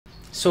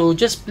So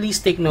just please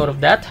take note of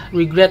that.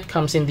 Regret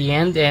comes in the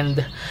end,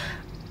 and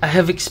I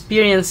have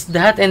experienced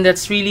that, and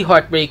that's really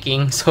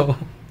heartbreaking. So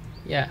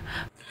yeah.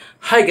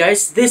 Hi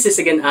guys, this is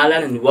again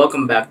Allan, and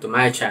welcome back to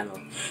my channel.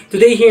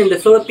 Today here in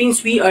the Philippines,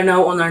 we are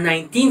now on our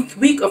 19th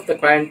week of the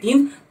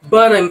quarantine,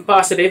 but I'm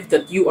positive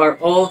that you are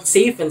all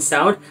safe and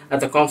sound at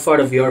the comfort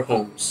of your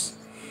homes.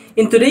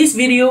 In today's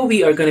video,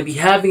 we are going to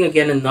be having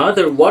again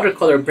another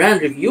watercolor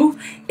brand review,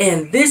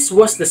 and this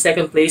was the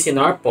second place in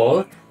our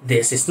poll.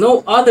 This is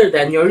no other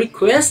than your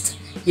request,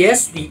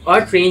 yes, the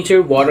Art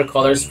Ranger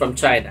Watercolors from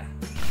China.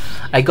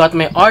 I got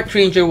my Art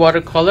Ranger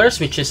Watercolors,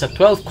 which is a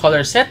 12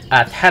 color set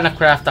at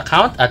Handcraft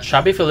account at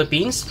Shopee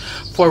Philippines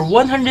for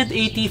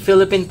 180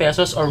 Philippine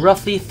pesos or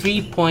roughly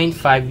 $3.5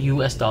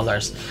 US.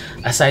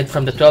 Aside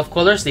from the 12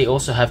 colors, they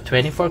also have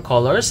 24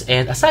 colors,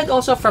 and aside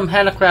also from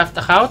Handcraft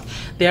account,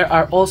 there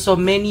are also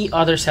many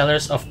other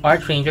sellers of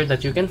Art Ranger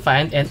that you can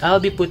find, and I'll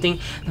be putting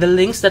the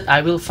links that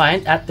I will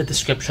find at the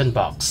description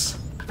box.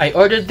 I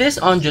ordered this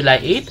on July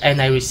 8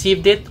 and I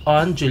received it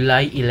on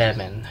July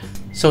 11.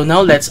 So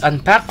now let's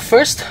unpack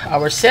first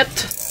our set.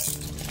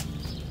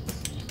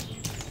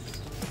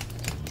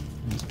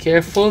 Be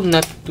careful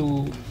not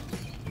to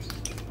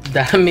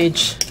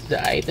damage the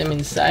item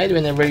inside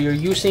whenever you're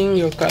using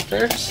your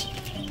cutters.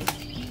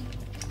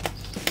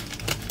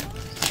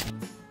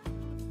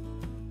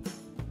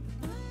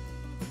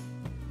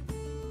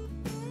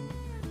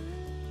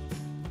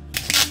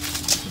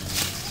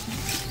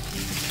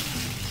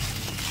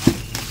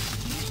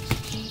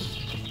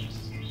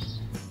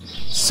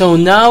 So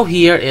now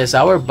here is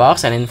our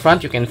box, and in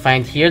front you can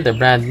find here the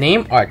brand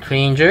name Art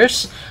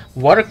Rangers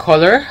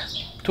Watercolor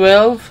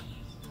 12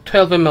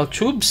 ml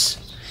tubes,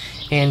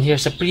 and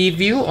here's a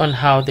preview on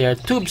how their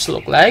tubes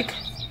look like.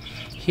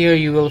 Here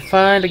you will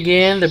find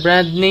again the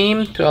brand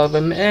name 12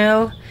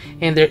 ml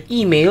and their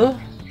email.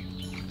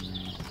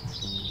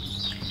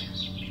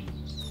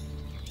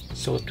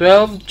 So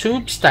 12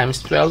 tubes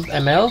times 12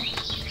 ml,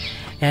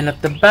 and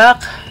at the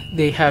back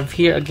they have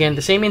here again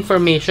the same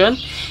information,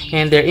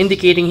 and they're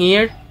indicating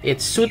here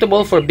it's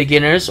suitable for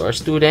beginners or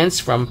students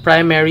from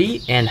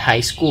primary and high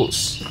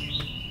schools.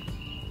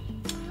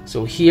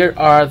 So here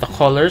are the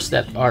colors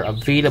that are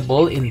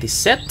available in this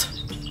set.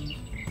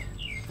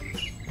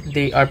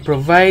 They are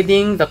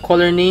providing the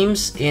color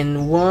names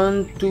in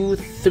 1, 2,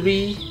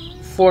 3,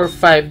 4,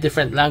 5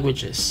 different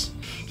languages.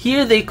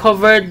 Here they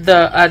covered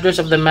the address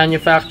of the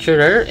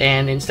manufacturer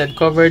and instead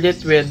covered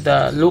it with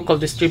the local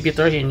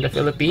distributor here in the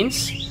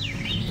Philippines.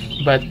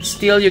 But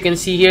still you can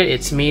see here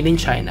it's made in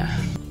China.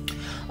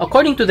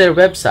 According to their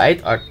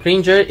website, Art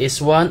Ranger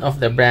is one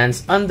of the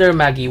brands under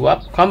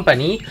magi-wap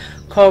company,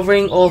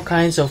 covering all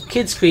kinds of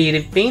kids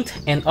creative paint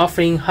and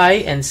offering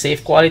high and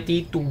safe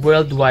quality to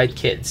worldwide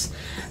kids.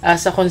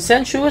 As a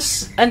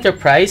conscientious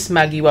enterprise,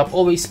 magi-wap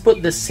always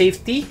put the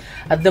safety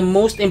at the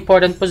most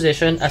important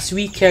position as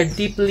we care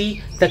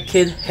deeply the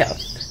kid health.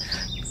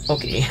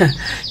 Okay,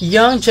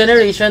 young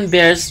generation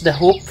bears the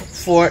hope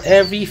for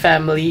every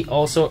family,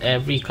 also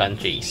every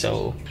country.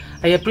 So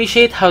I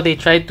appreciate how they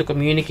tried to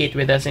communicate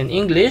with us in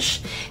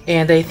English,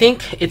 and I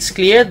think it's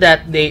clear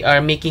that they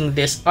are making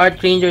this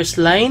Art Rangers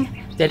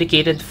line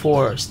dedicated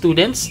for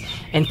students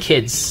and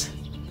kids.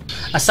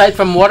 Aside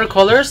from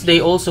watercolors, they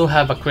also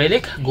have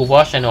acrylic,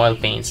 gouache, and oil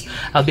paints.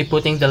 I'll be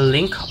putting the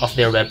link of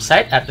their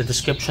website at the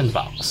description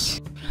box.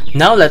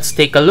 Now let's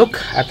take a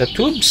look at the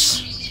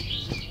tubes.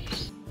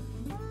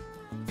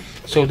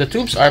 So the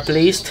tubes are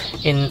placed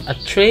in a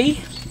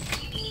tray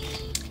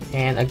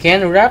and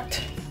again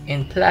wrapped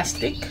in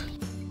plastic.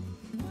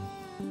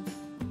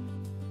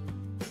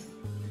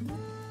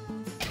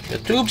 The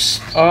tubes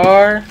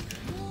are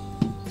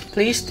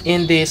placed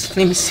in this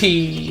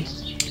flimsy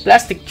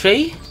plastic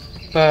tray,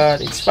 but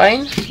it's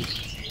fine.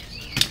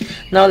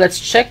 Now let's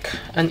check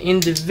an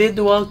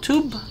individual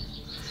tube.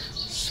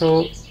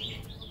 So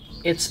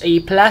it's a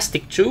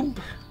plastic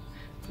tube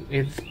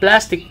with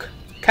plastic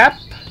cap.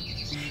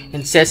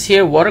 It says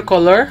here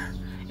watercolor,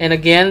 and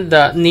again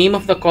the name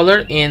of the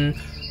color in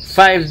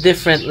 5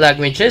 different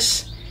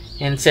languages,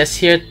 and it says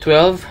here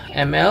 12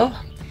 ml,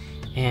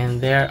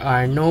 and there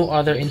are no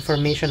other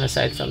information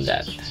aside from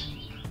that.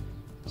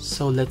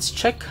 So let's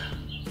check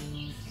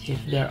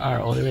if there are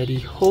already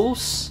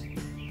holes.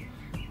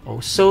 Oh,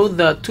 so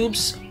the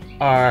tubes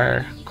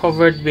are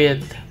covered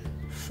with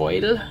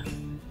foil.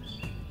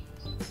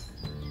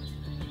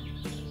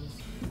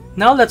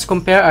 Now let's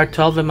compare our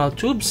 12 ml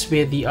tubes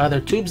with the other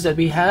tubes that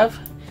we have.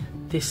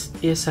 This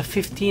is a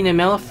 15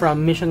 ml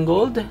from Mission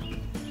Gold.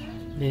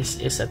 This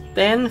is a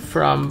 10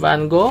 from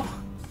Van Gogh.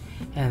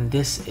 And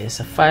this is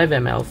a 5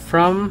 ml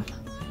from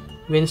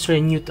Winsor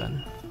 &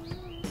 Newton.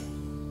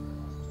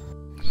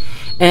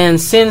 And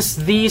since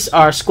these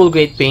are school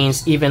grade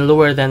paints, even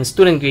lower than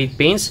student grade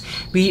paints,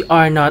 we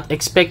are not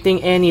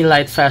expecting any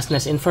light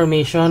fastness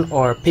information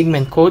or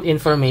pigment code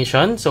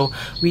information, so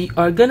we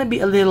are gonna be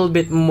a little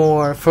bit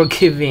more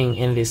forgiving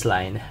in this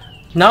line.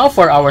 Now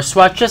for our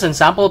swatches and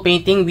sample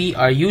painting, we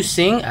are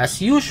using,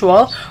 as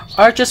usual,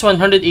 Arches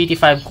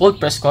 185 cold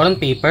press cotton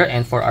paper,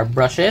 and for our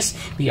brushes,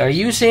 we are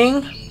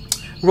using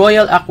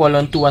Royal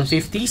Aqualon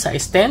 2150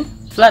 size 10,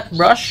 flat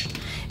brush,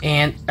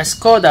 and a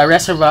Skoda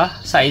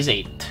Reserva size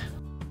 8.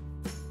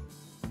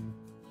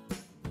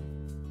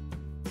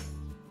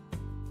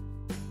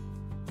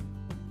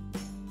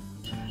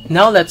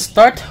 Now let's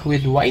start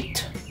with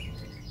white.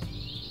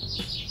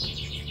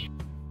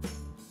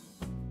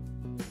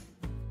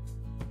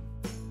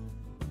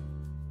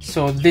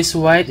 So this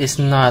white is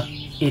not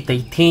a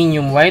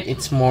titanium white,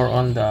 it's more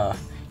on the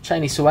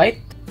Chinese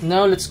white.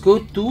 Now let's go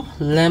to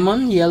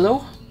lemon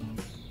yellow.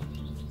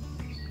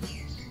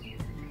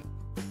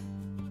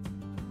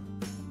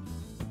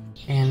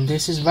 And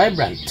this is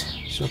vibrant,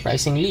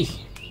 surprisingly.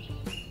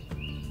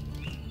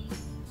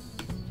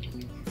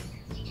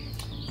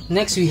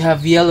 Next we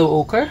have yellow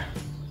ochre.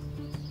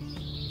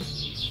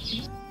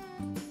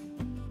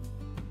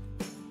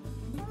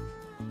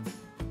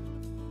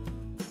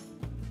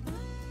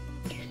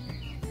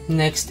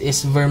 Next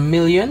is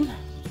vermilion.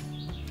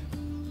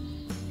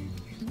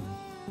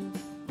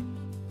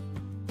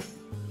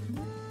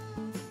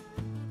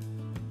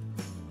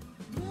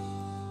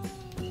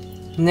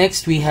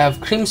 Next we have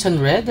crimson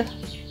red,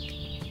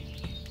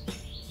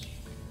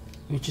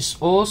 which is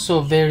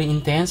also very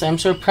intense. I'm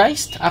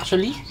surprised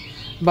actually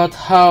about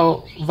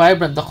how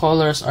vibrant the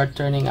colors are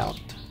turning out.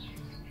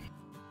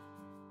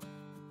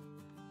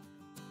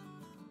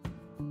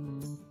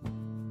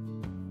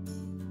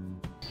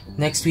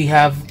 Next we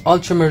have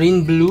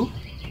ultramarine blue.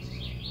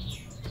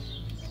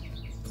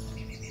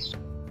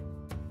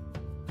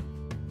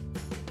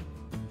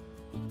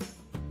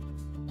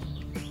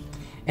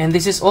 And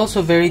this is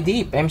also very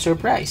deep, I'm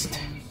surprised.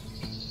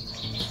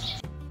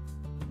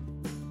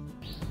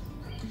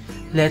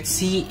 Let's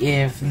see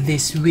if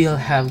this will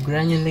have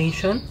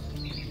granulation.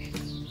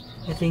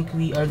 I think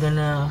we are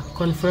gonna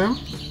confirm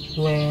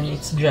when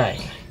it's dry.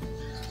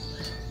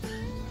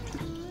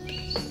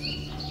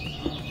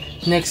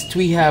 Next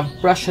we have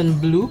Prussian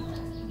blue.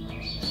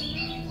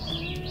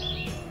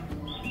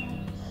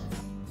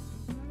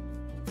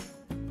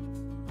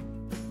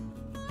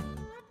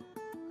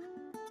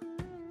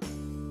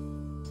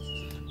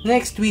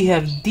 Next we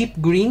have deep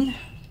green.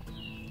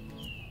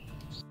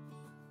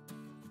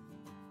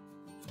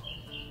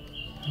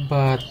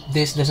 But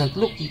this doesn't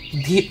look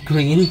deep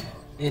green.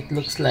 It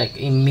looks like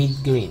a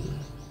mid-green.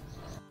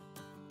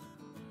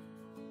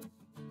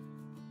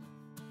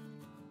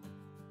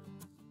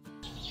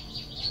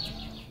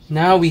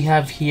 Now we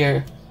have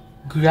here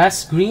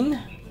grass green.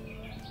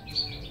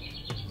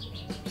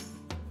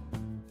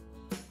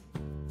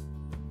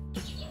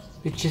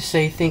 Which is,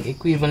 I think,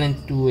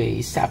 equivalent to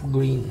a sap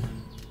green.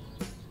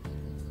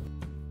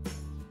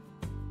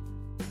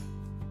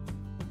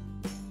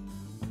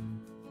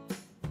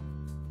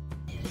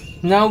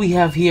 Now we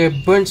have here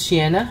burnt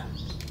sienna.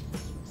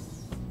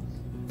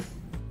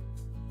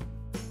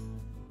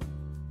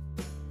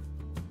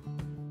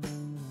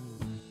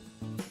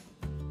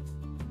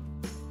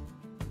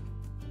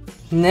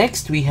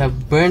 Next we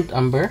have burnt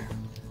umber.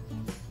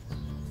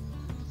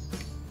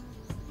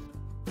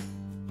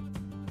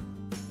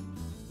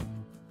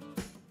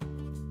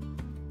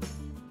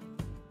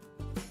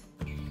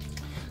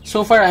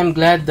 So far I'm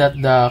glad that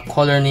the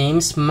color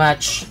names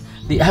match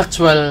the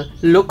actual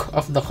look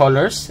of the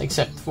colors,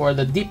 except for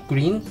the deep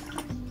green.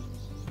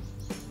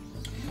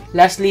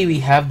 Lastly, we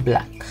have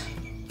black.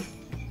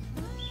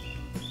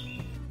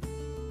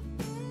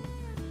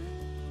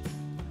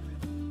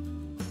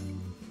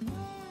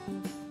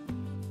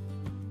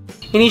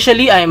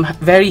 Initially, I'm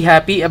very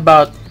happy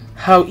about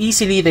how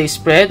easily they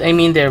spread. I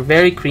mean, they're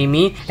very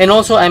creamy. And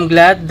also, I'm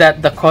glad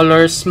that the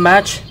colors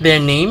match their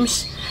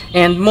names.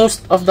 And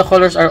most of the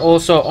colors are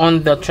also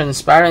on the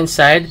transparent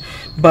side.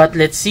 But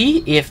let's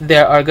see if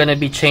there are gonna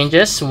be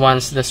changes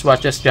once the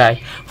swatches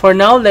dry. For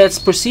now, let's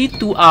proceed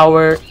to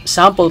our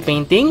sample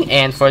painting.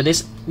 And for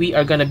this, we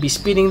are gonna be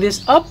speeding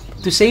this up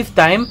to save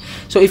time.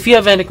 So if you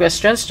have any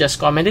questions, just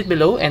comment it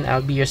below and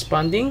I'll be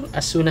responding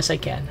as soon as I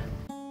can.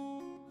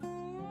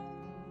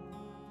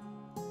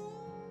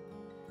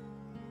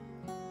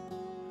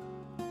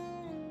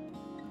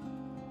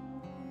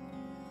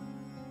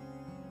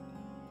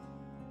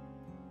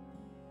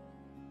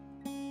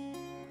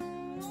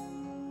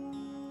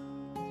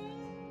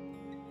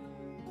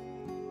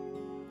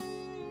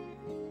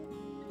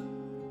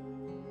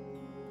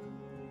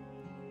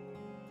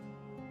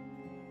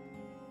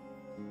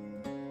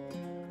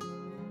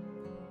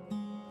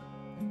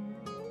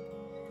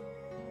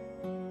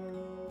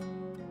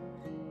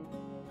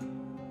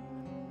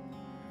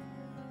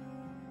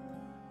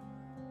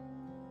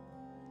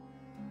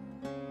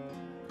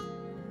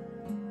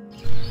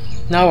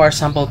 Now our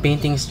sample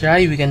painting is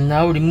dry, we can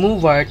now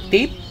remove our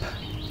tape.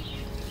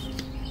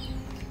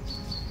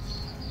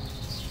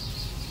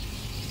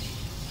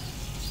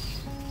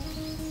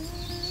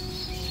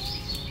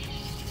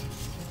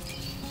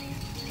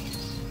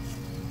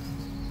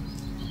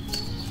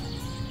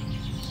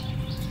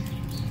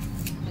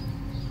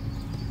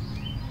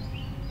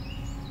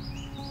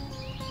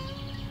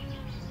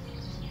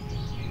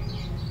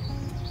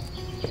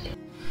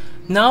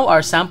 Now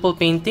our sample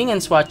painting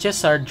and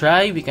swatches are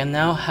dry, we can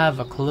now have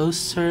a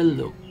closer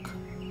look.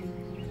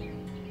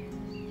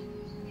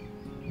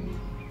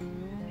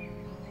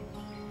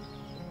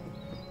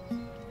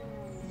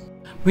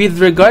 With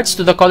regards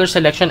to the color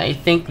selection, I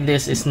think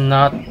this is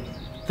not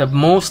the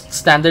most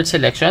standard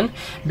selection,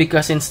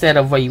 because instead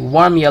of a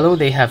warm yellow,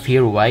 they have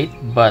here white.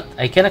 But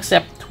I can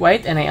accept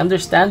white, and I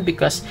understand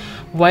because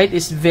white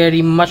is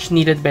very much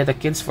needed by the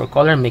kids for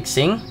color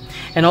mixing.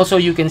 And also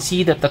you can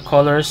see that the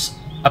colors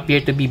appear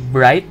to be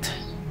bright,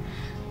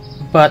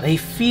 but I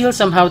feel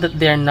somehow that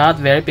they're not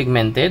very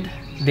pigmented.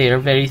 They're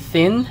very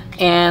thin.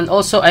 And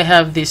also I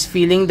have this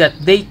feeling that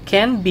they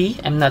can be,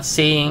 I'm not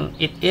saying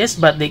it is,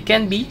 but they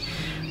can be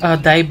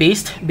dye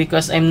based,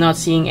 because I'm not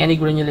seeing any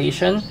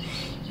granulation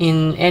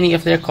in any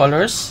of their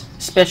colors,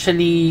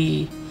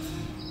 especially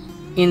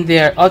in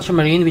their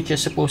ultramarine, which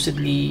is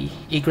supposedly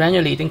a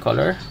granulating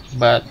color.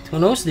 But who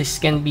knows, this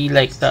can be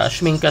like the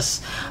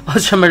Schminkas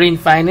ultramarine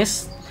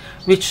finest,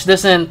 which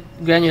doesn't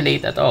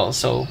granulate at all,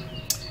 so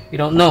we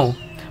don't know.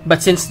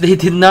 But since they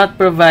did not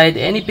provide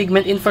any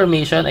pigment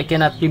information, I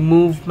cannot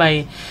remove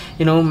my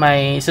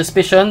my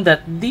suspicion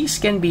that these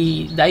can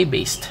be dye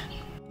based.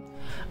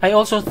 I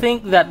also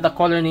think that the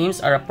color names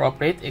are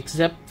appropriate,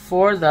 except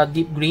for the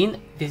deep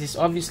green. This is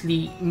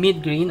obviously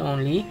mid green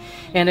only,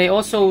 and I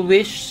also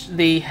wish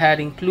they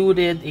had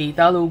included a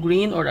phthalo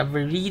green or a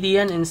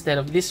viridian instead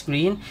of this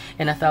green,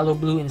 and a phthalo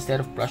blue instead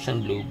of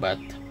Prussian blue. But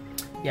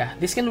yeah,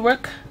 this can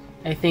work.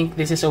 I think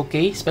this is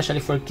okay,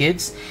 especially for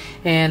kids.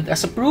 And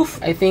as a proof,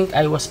 I think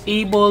I was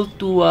able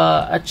to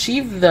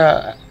achieve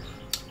the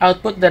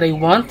output that I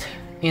want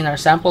in our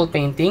sample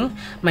painting.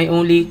 My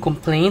only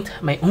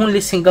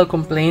single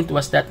complaint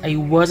was that I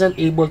wasn't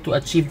able to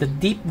achieve the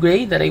deep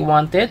gray that I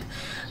wanted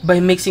by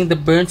mixing the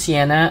burnt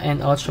sienna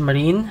and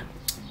ultramarine.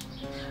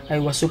 I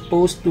was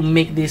supposed to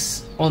make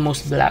this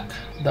almost black,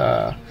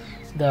 the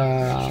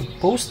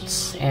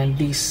posts and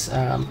these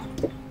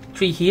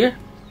tree here,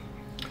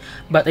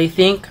 but I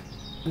think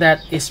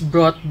that is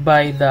brought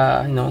by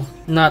the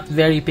not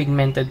very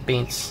pigmented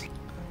paints.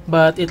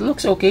 But it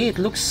looks okay, it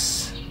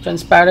looks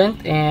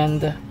transparent,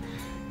 and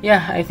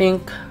yeah, I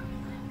think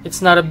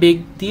it's not a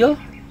big deal,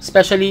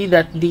 especially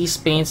that these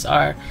paints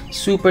are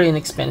super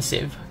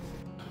inexpensive.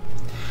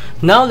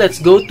 Now let's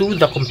go to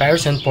the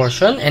comparison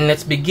portion, and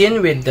let's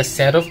begin with the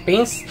set of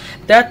paints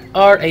that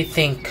are, I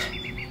think,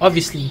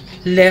 obviously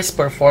less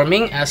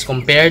performing as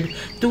compared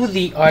to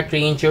the Art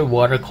Ranger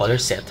watercolor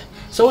set.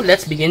 So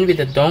let's begin with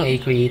the Dong A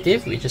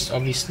Creative, which is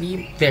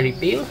obviously very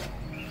pale.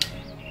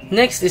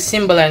 Next is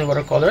Cymbeline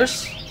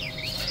Watercolors,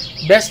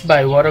 Best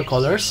Buy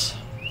Watercolors,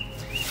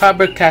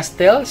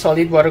 Faber-Castell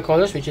Solid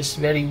Watercolors, which is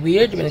very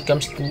weird when it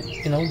comes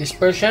to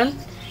dispersion,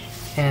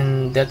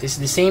 and that is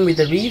the same with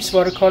the Reeves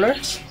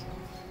Watercolors,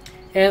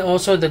 and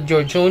also the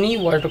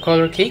Giorgione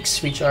Watercolor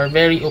Cakes, which are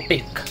very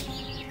opaque.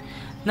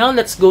 Now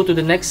let's go to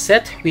the next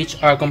set,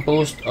 which are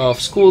composed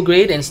of school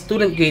grade and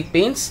student grade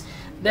paints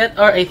that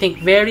are, I think,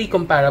 very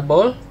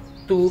comparable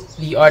to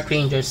the Art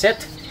Ranger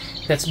set.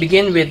 Let's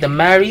begin with the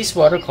Mary's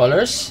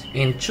Watercolors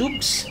in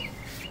tubes,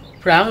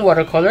 Prang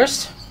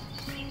Watercolors,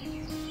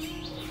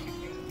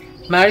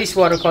 Mary's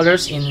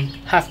Watercolors in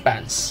half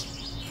pans,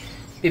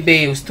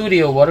 Pibeo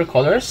Studio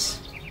Watercolors,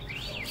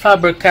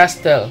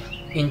 Faber-Castell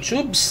in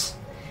tubes,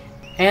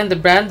 and the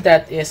brand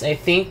that is, I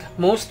think,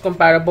 most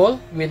comparable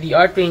with the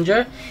Art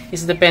Ranger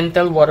is the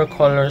Pentel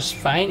Watercolors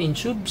Fine in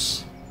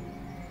tubes.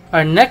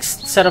 Our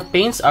next set of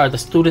paints are the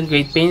student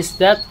grade paints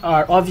that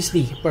are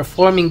obviously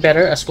performing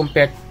better as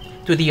compared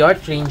to the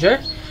Art Ranger.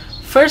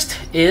 First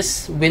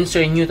is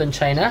Winsor & Newton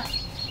China.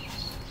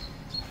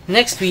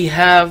 Next we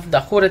have the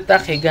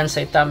Kuretake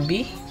Gansai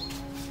Tambi.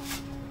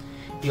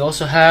 We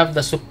also have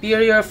the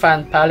Superior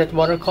Fan Palette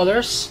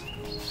Watercolors.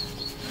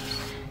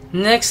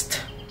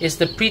 Next is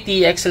the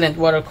Pretty Excellent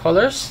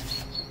Watercolors.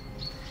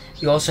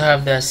 We also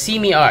have the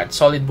Simi Art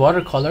Solid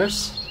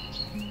Watercolors.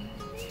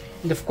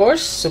 And of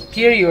course,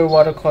 Superior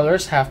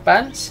Watercolors half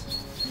pans,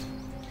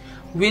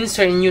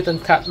 Winsor & Newton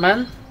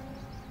Catman,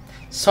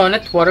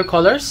 Sonnet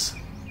Watercolors,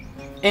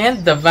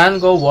 and the Van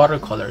Gogh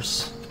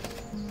Watercolors.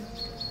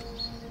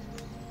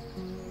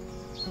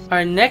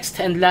 Our next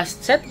and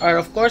last set are,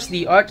 of course,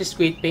 the artist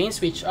grade paints,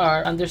 which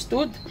are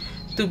understood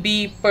to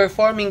be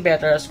performing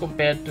better as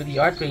compared to the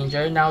Art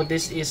Ranger. Now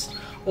this is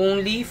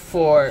only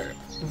for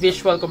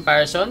visual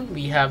comparison.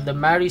 We have the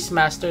Mary's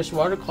Masters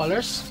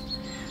Watercolors,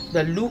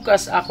 the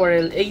Lucas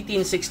Aquarel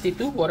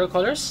 1862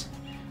 Watercolors,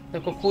 the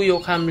Kokuyo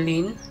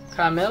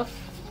Camel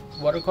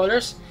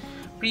Watercolors,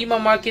 Prima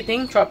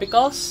Marketing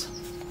Tropicals,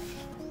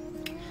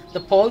 the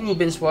Paul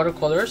Rubens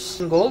Watercolors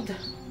in gold,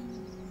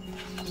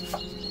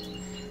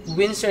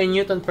 Winsor &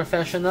 Newton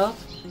Professional,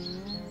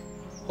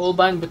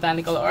 Holbein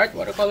Botanical Art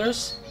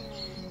Watercolors,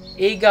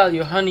 Egal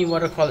Yohani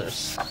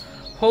Watercolors,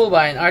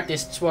 Holbein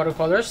Artists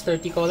Watercolors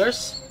 30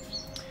 colors,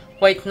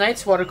 White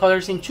Knights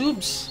Watercolors in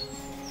tubes.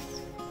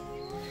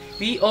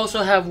 We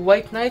also have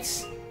White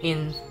Knights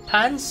in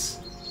pans.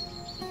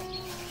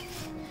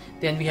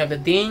 Then we have the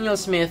Daniel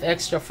Smith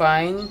Extra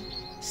Fine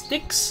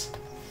Sticks,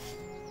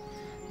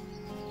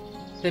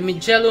 the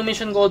Mijello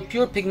Mission Gold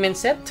Pure Pigment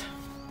Set,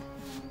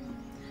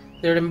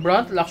 the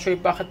Rembrandt Luxury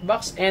Pocket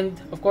Box, and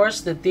of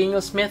course the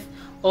Daniel Smith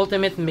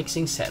Ultimate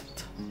Mixing Set.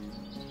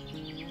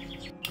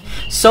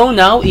 So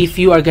now, if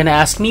you are gonna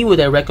ask me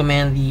would I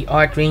recommend the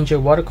Art Ranger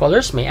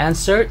watercolors, my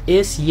answer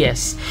is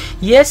yes.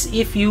 Yes,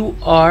 if you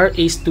are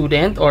a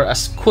student or a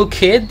school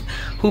kid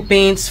who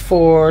paints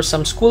for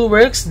some school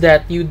works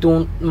that you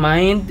don't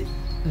mind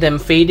them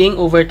fading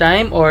over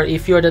time, or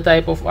if you're the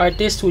type of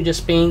artist who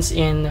just paints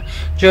in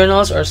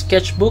journals or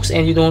sketchbooks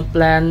and you don't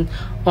plan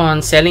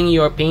on selling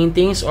your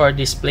paintings or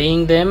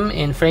displaying them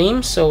in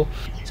frames. So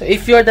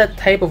if you're that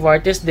type of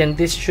artist, then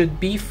this should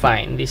be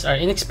fine. These are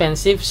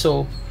inexpensive,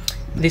 so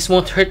this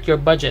won't hurt your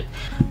budget.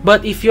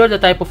 But if you're the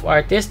type of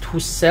artist who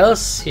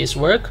sells his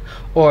work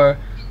or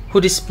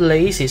who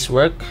displays his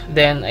work,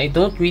 then I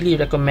don't really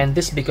recommend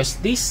this, because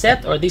this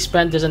set or this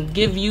brand doesn't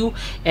give you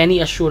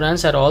any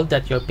assurance at all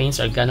that your paints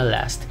are gonna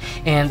last.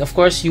 And of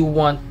course, you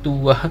want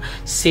to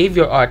save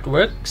your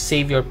artwork,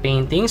 save your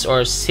paintings,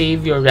 or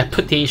save your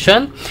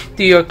reputation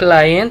to your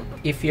client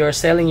if you're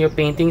selling your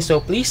paintings. So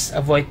please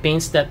avoid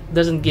paints that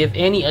doesn't give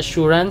any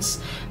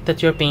assurance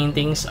that your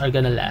paintings are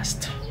gonna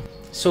last.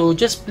 So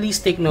just please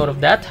take note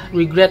of that.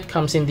 Regret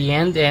comes in the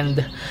end,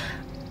 and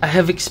I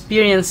have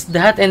experienced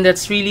that, and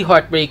that's really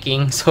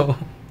heartbreaking. So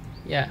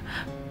yeah.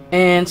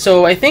 And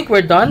so I think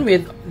we're done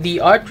with the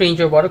Art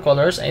Ranger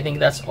watercolors. I think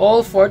that's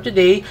all for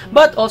today.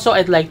 But also,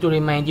 I'd like to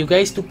remind you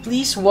guys to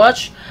please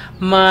watch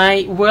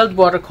my World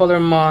Watercolor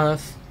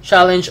Month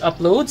challenge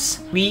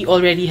uploads. We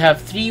already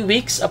have 3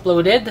 weeks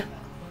uploaded,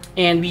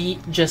 and we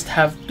just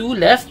have 2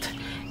 left.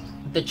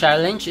 The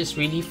challenge is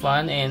really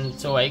fun, and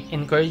so I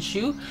encourage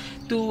you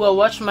to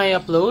watch my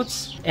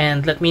uploads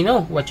and let me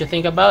know what you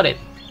think about it.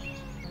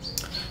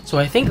 So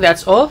I think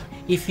that's all.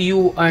 If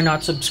you are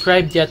not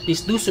subscribed yet,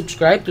 please do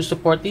subscribe to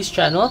support this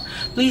channel.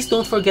 Please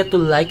don't forget to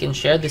like and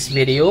share this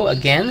video.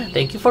 Again,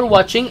 thank you for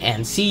watching,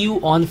 and see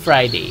you on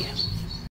Friday.